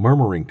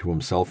 murmuring to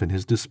himself in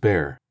his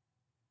despair,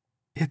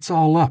 "It's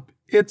all up.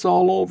 It's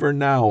all over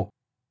now.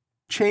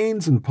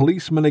 Chains and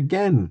policemen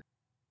again.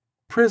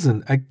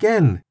 Prison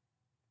again.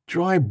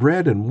 Dry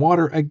bread and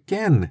water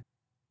again.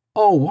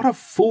 Oh, what a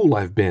fool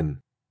I've been!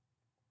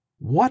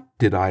 What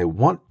did I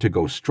want to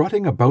go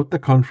strutting about the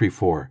country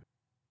for,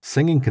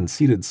 singing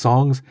conceited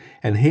songs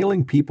and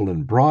hailing people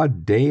in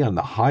broad day on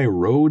the high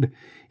road,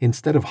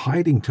 instead of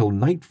hiding till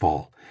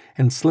nightfall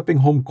and slipping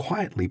home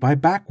quietly by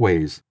back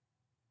ways?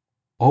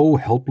 Oh,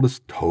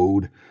 helpless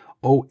Toad!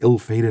 Oh,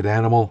 ill-fated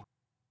animal!"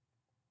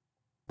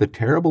 The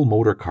terrible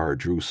motor car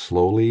drew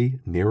slowly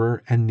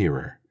nearer and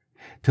nearer,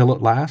 till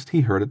at last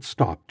he heard it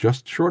stop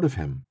just short of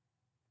him.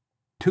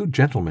 Two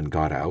gentlemen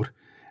got out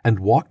and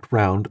walked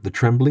round the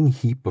trembling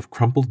heap of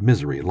crumpled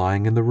misery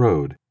lying in the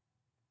road,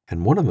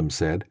 and one of them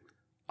said,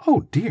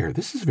 "Oh dear,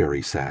 this is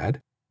very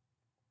sad.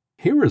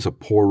 Here is a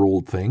poor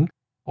old thing,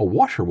 a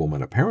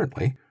washerwoman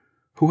apparently,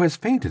 who has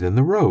fainted in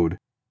the road.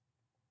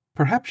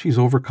 Perhaps she's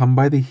overcome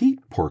by the heat,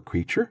 poor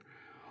creature,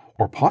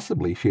 or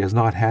possibly she has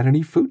not had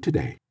any food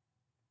today.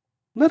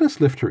 Let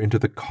us lift her into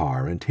the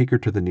car and take her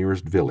to the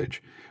nearest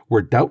village,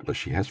 where doubtless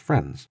she has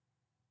friends."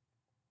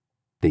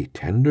 They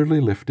tenderly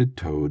lifted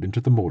Toad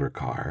into the motor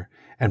car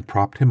and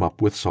propped him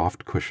up with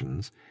soft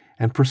cushions,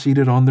 and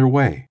proceeded on their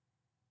way.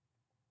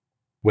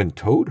 When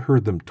Toad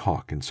heard them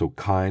talk in so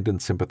kind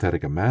and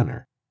sympathetic a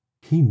manner,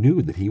 he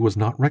knew that he was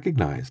not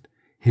recognized.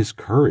 His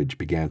courage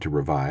began to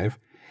revive,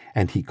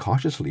 and he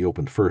cautiously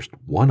opened first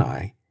one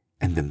eye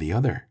and then the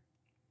other.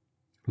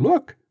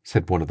 "Look,"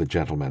 said one of the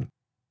gentlemen,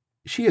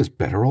 "she is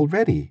better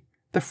already.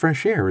 The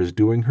fresh air is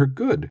doing her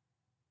good.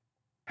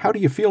 How do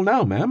you feel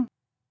now, ma'am?"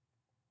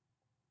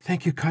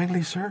 "Thank you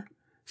kindly, sir,"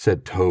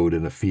 said Toad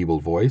in a feeble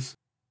voice.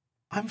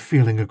 "I'm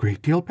feeling a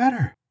great deal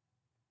better."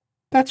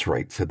 "That's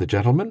right," said the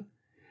gentleman.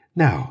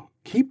 "Now,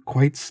 keep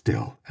quite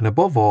still, and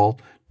above all,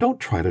 don't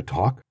try to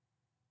talk."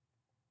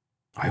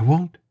 "I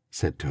won't,"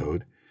 said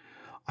Toad.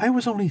 "I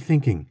was only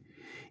thinking,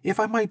 if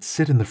I might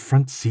sit in the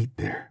front seat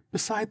there,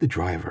 beside the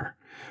driver,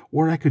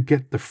 where I could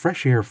get the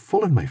fresh air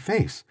full in my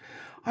face,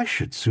 I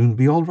should soon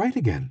be all right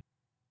again."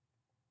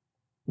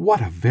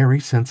 "What a very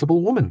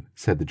sensible woman,"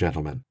 said the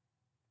gentleman.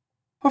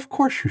 "Of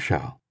course you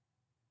shall."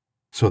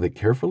 So they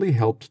carefully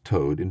helped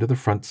Toad into the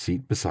front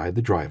seat beside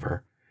the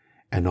driver,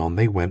 and on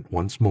they went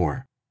once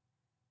more.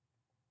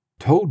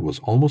 Toad was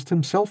almost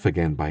himself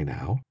again by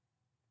now.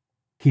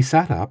 He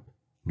sat up,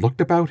 looked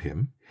about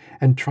him,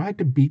 and tried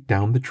to beat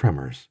down the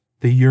tremors,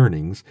 the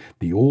yearnings,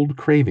 the old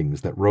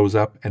cravings that rose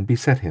up and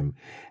beset him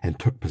and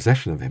took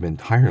possession of him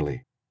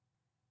entirely.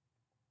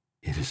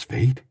 "It is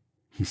fate,"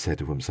 he said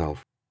to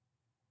himself.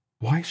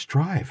 "Why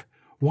strive?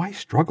 Why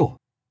struggle?"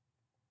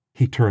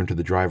 He turned to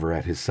the driver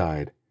at his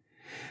side.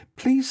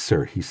 "Please,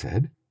 sir," he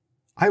said,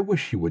 "I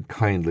wish you would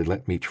kindly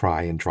let me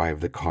try and drive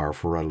the car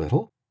for a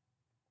little.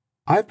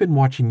 I've been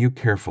watching you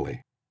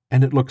carefully,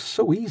 and it looks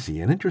so easy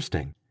and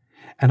interesting,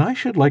 and I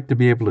should like to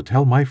be able to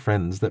tell my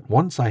friends that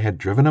once I had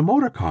driven a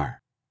motor car."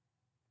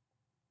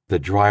 The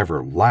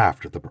driver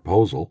laughed at the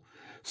proposal,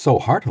 so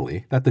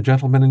heartily that the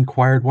gentleman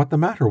inquired what the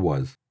matter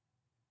was.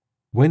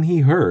 When he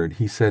heard,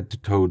 he said to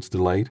Toad's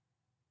delight,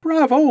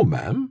 "Bravo,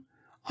 ma'am!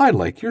 I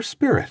like your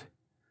spirit.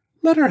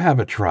 Let her have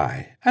a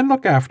try, and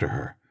look after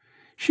her.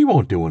 She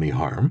won't do any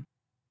harm."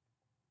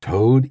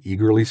 Toad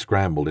eagerly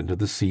scrambled into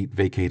the seat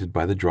vacated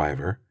by the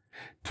driver,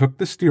 took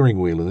the steering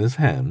wheel in his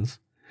hands,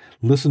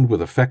 listened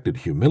with affected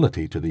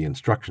humility to the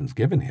instructions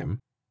given him,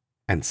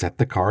 and set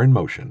the car in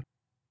motion,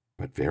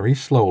 but very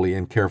slowly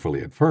and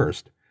carefully at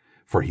first,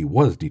 for he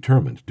was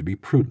determined to be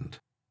prudent.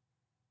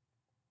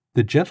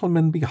 The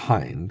gentlemen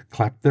behind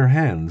clapped their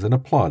hands and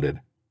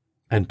applauded,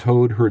 and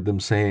Toad heard them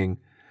saying,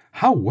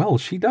 "How well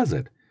she does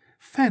it!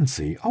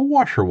 Fancy a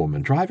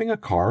washerwoman driving a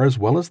car as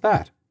well as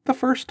that, the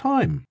first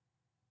time!"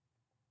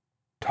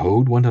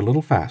 Toad went a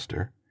little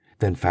faster,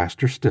 then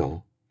faster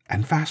still,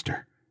 and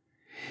faster.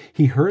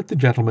 He heard the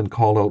gentleman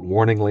call out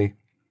warningly,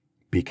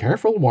 "Be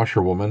careful,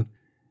 washerwoman,"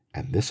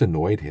 and this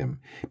annoyed him,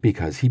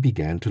 because he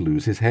began to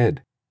lose his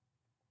head.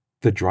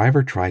 The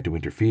driver tried to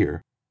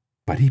interfere,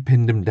 but he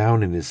pinned him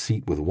down in his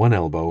seat with one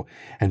elbow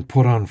and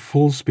put on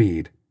full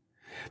speed.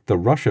 The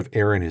rush of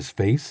air in his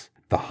face,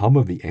 the hum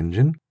of the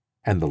engine,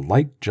 and the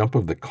light jump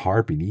of the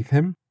car beneath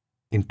him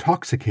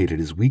intoxicated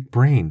his weak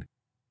brain.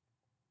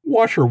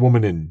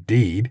 "Washerwoman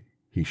indeed!"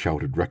 he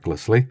shouted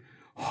recklessly.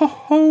 "Ho,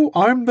 ho!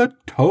 I'm the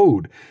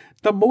Toad,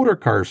 the motor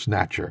car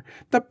snatcher,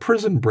 the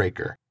prison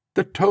breaker,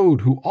 the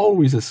Toad who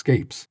always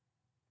escapes.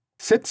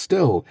 Sit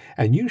still,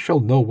 and you shall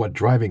know what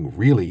driving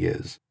really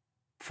is,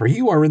 for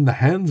you are in the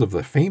hands of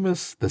the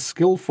famous, the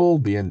skillful,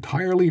 the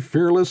entirely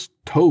fearless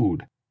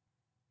Toad."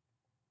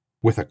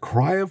 With a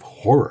cry of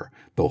horror,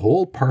 the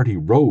whole party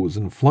rose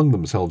and flung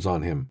themselves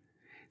on him.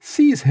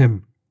 "Seize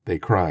him!" they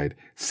cried.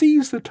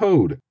 "Seize the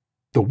Toad,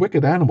 the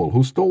wicked animal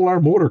who stole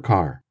our motor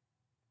car.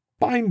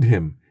 Bind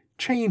him,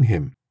 chain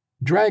him,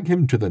 drag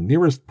him to the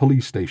nearest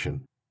police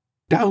station.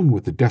 Down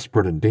with the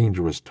desperate and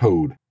dangerous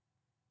Toad."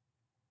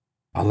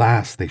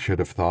 Alas, they should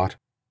have thought.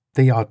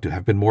 They ought to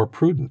have been more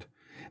prudent.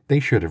 They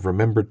should have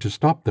remembered to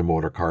stop their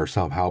motor car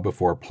somehow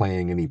before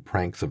playing any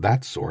pranks of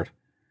that sort.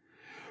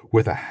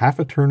 With a half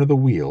a turn of the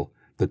wheel,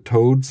 the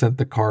Toad sent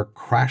the car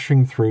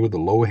crashing through the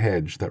low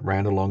hedge that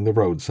ran along the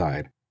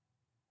roadside.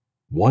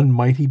 One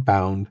mighty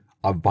bound,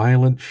 a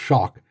violent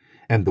shock,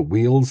 and the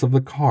wheels of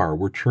the car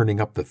were churning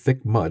up the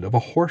thick mud of a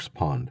horse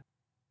pond.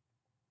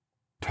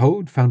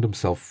 Toad found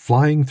himself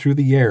flying through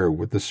the air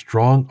with the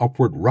strong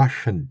upward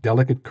rush and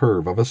delicate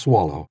curve of a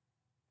swallow.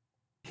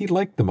 He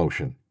liked the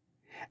motion,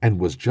 and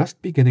was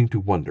just beginning to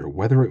wonder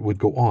whether it would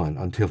go on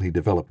until he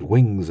developed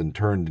wings and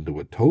turned into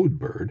a toad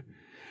bird,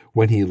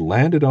 when he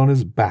landed on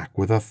his back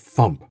with a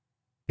thump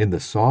in the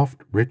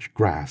soft, rich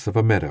grass of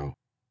a meadow.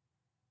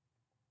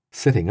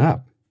 Sitting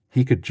up,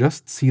 he could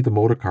just see the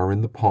motor car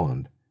in the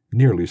pond,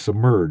 nearly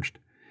submerged.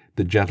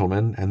 The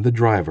gentleman and the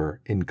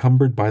driver,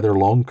 encumbered by their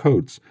long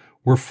coats,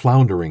 were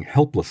floundering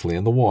helplessly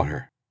in the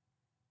water.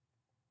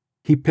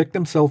 He picked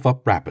himself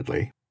up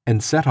rapidly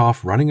and set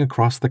off running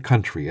across the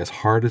country as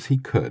hard as he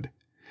could,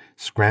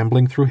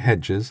 scrambling through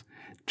hedges,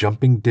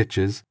 jumping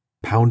ditches,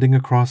 pounding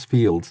across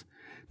fields,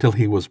 till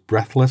he was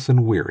breathless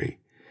and weary,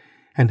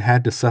 and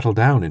had to settle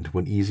down into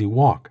an easy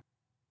walk.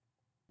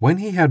 When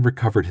he had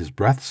recovered his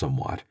breath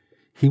somewhat,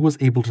 he was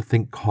able to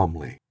think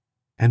calmly,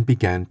 and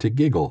began to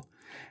giggle,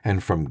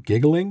 and from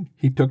giggling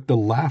he took to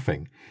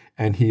laughing,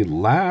 and he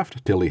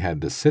laughed till he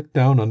had to sit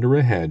down under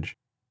a hedge.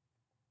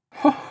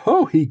 "Ho,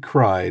 ho!" he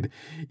cried,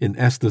 in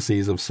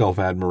ecstasies of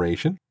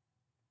self-admiration.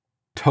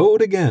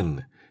 "Toad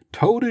again!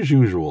 Toad as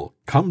usual,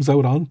 comes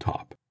out on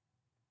top.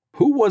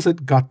 Who was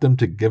it got them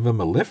to give him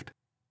a lift?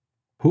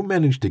 Who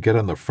managed to get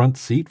on the front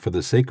seat for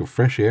the sake of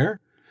fresh air?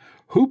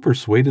 Who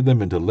persuaded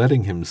them into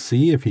letting him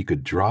see if he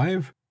could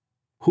drive?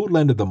 Who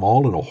landed them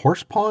all in a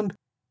horse pond?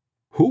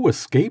 Who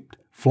escaped,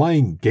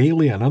 flying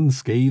gaily and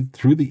unscathed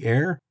through the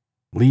air,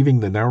 leaving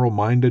the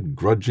narrow-minded,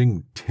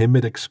 grudging,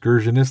 timid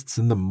excursionists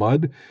in the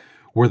mud,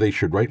 where they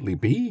should rightly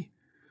be?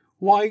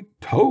 Why,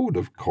 Toad,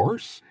 of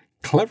course.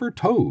 Clever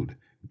Toad,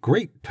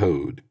 great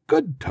Toad,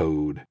 good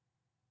Toad."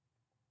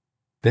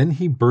 Then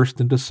he burst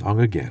into song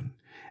again,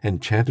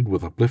 and chanted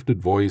with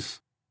uplifted voice,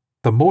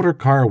 "The motor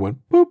car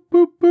went boop,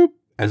 boop,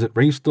 as it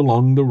raced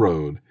along the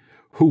road.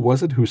 Who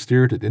was it who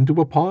steered it into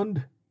a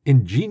pond?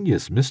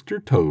 Ingenious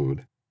Mr.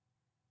 Toad.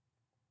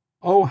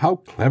 Oh, how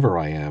clever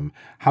I am!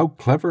 How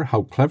clever,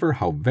 how clever,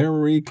 how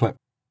very clever!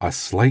 A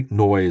slight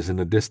noise in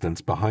the distance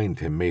behind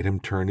him made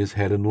him turn his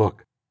head and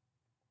look.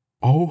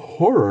 Oh,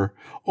 horror!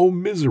 Oh,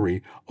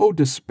 misery! Oh,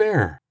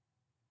 despair!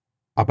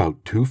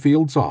 About 2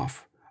 fields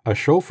off, a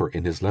chauffeur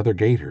in his leather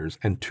gaiters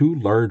and 2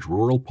 large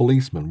rural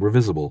policemen were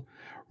visible,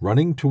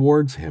 running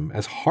towards him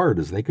as hard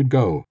as they could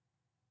go.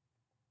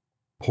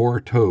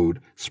 Poor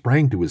Toad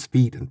sprang to his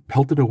feet and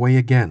pelted away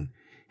again,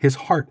 his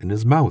heart in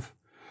his mouth.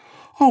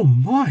 "Oh,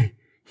 my!"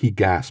 he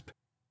gasped,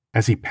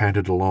 as he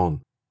panted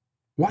along.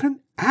 "What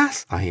an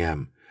ass I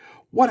am!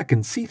 What a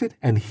conceited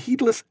and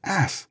heedless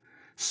ass!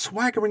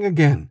 Swaggering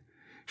again,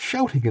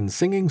 shouting and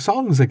singing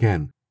songs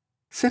again,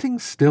 sitting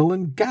still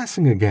and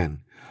gassing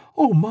again.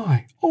 Oh,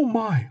 my! Oh,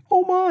 my!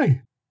 Oh,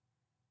 my!"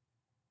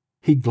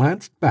 He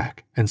glanced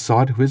back and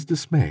saw to his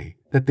dismay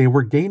that they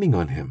were gaining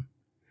on him.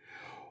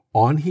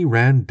 On he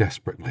ran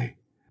desperately,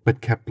 but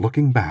kept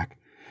looking back,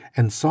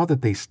 and saw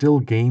that they still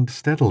gained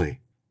steadily.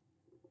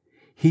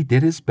 He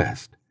did his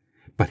best,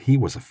 but he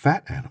was a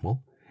fat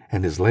animal,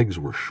 and his legs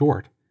were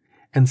short,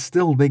 and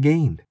still they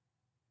gained.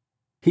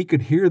 He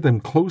could hear them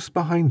close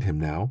behind him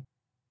now.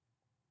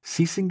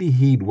 Ceasing to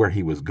heed where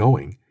he was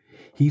going,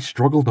 he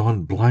struggled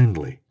on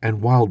blindly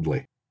and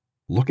wildly,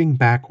 looking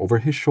back over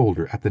his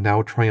shoulder at the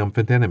now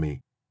triumphant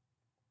enemy,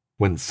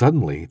 when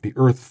suddenly the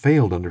earth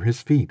failed under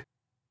his feet.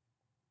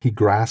 He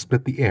grasped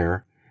at the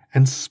air,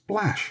 and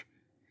splash!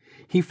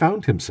 He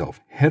found himself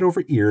head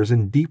over ears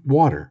in deep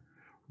water,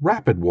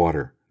 rapid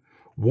water,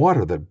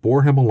 water that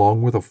bore him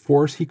along with a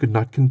force he could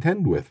not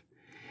contend with,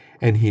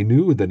 and he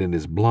knew that in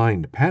his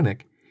blind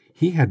panic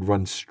he had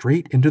run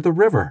straight into the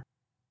river.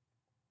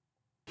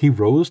 He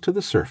rose to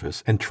the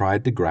surface and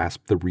tried to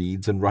grasp the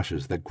reeds and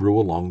rushes that grew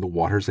along the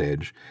water's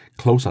edge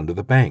close under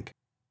the bank.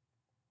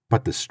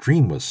 But the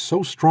stream was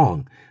so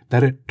strong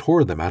that it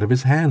tore them out of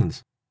his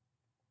hands.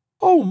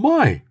 "Oh,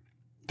 my!"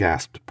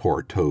 gasped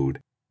poor Toad.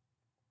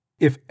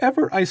 "If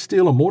ever I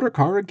steal a motor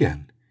car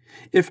again,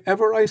 if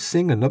ever I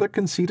sing another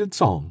conceited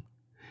song,"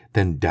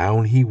 then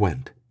down he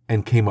went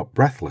and came up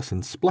breathless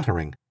and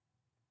spluttering.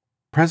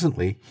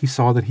 Presently he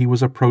saw that he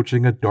was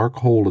approaching a dark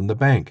hole in the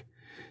bank,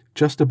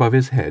 just above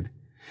his head,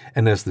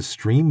 and as the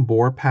stream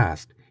bore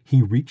past,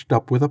 he reached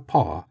up with a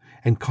paw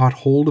and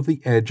caught hold of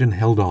the edge and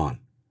held on.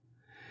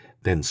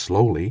 Then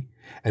slowly,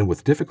 and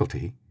with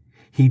difficulty,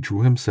 he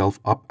drew himself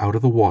up out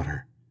of the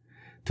water,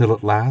 till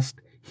at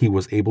last he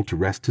was able to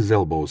rest his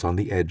elbows on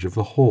the edge of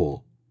the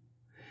hole.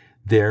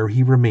 There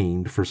he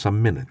remained for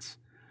some minutes,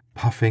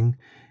 puffing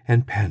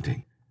and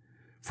panting,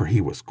 for he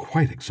was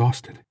quite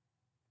exhausted.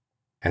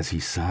 As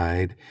he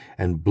sighed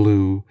and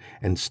blew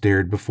and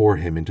stared before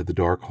him into the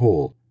dark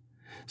hole,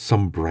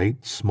 some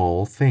bright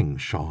small thing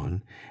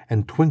shone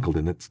and twinkled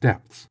in its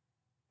depths,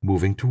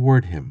 moving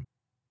toward him.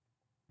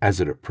 As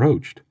it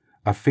approached,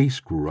 a face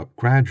grew up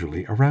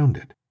gradually around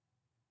it,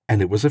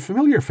 and it was a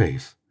familiar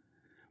face,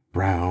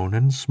 brown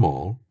and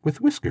small,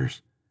 with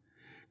whiskers,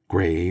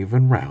 grave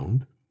and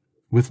round,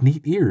 with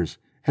neat ears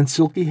and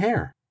silky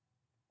hair.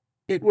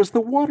 It was the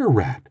water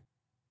rat,